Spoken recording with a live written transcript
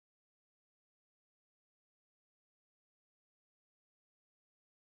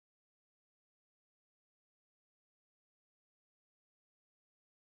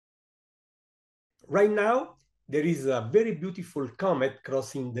Right now, there is a very beautiful comet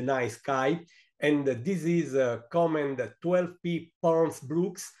crossing the night sky, and this is Komet 12P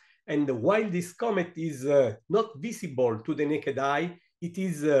Pons-Brooks. And while this comet is not visible to the naked eye, it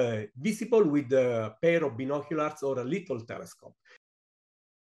is visible with a pair of binoculars or a little telescope.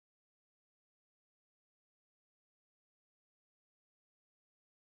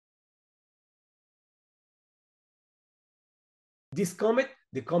 This comet,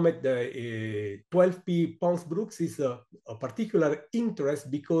 the comet 12P Pons-Brooks, is a particular interest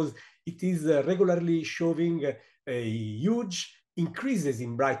because it is regularly showing huge increases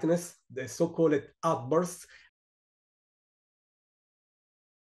in brightness, the so-called outbursts.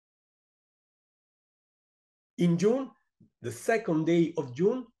 In June, the second day of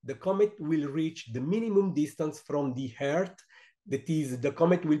June, the comet will reach the minimum distance from the Earth. That is, the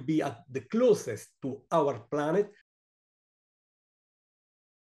comet will be at the closest to our planet.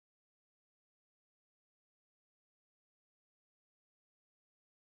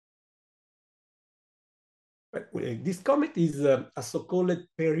 This comet is a so-called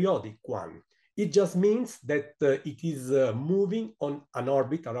periodic one. It just means that it is moving on an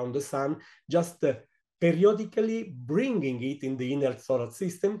orbit around the sun, just periodically bringing it in the inner solar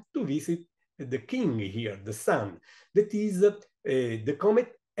system to visit the king here, the sun. That is, the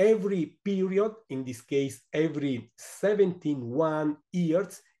comet every period, in this case, every 17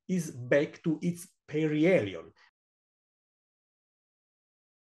 years, is back to its perihelion.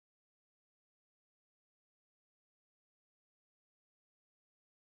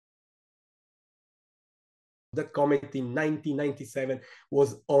 That comet in 1997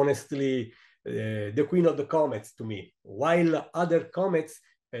 was honestly the queen of the comets to me. While other comets,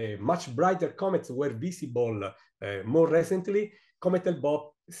 much brighter comets, were visible more recently, Comet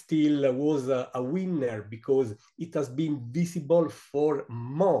Bob still was a winner because it has been visible for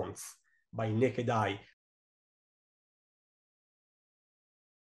months by naked eye.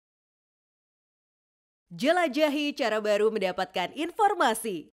 Jelajahi cara baru mendapatkan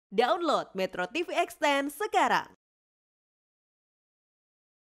informasi. Download Metro TV Extend sekarang.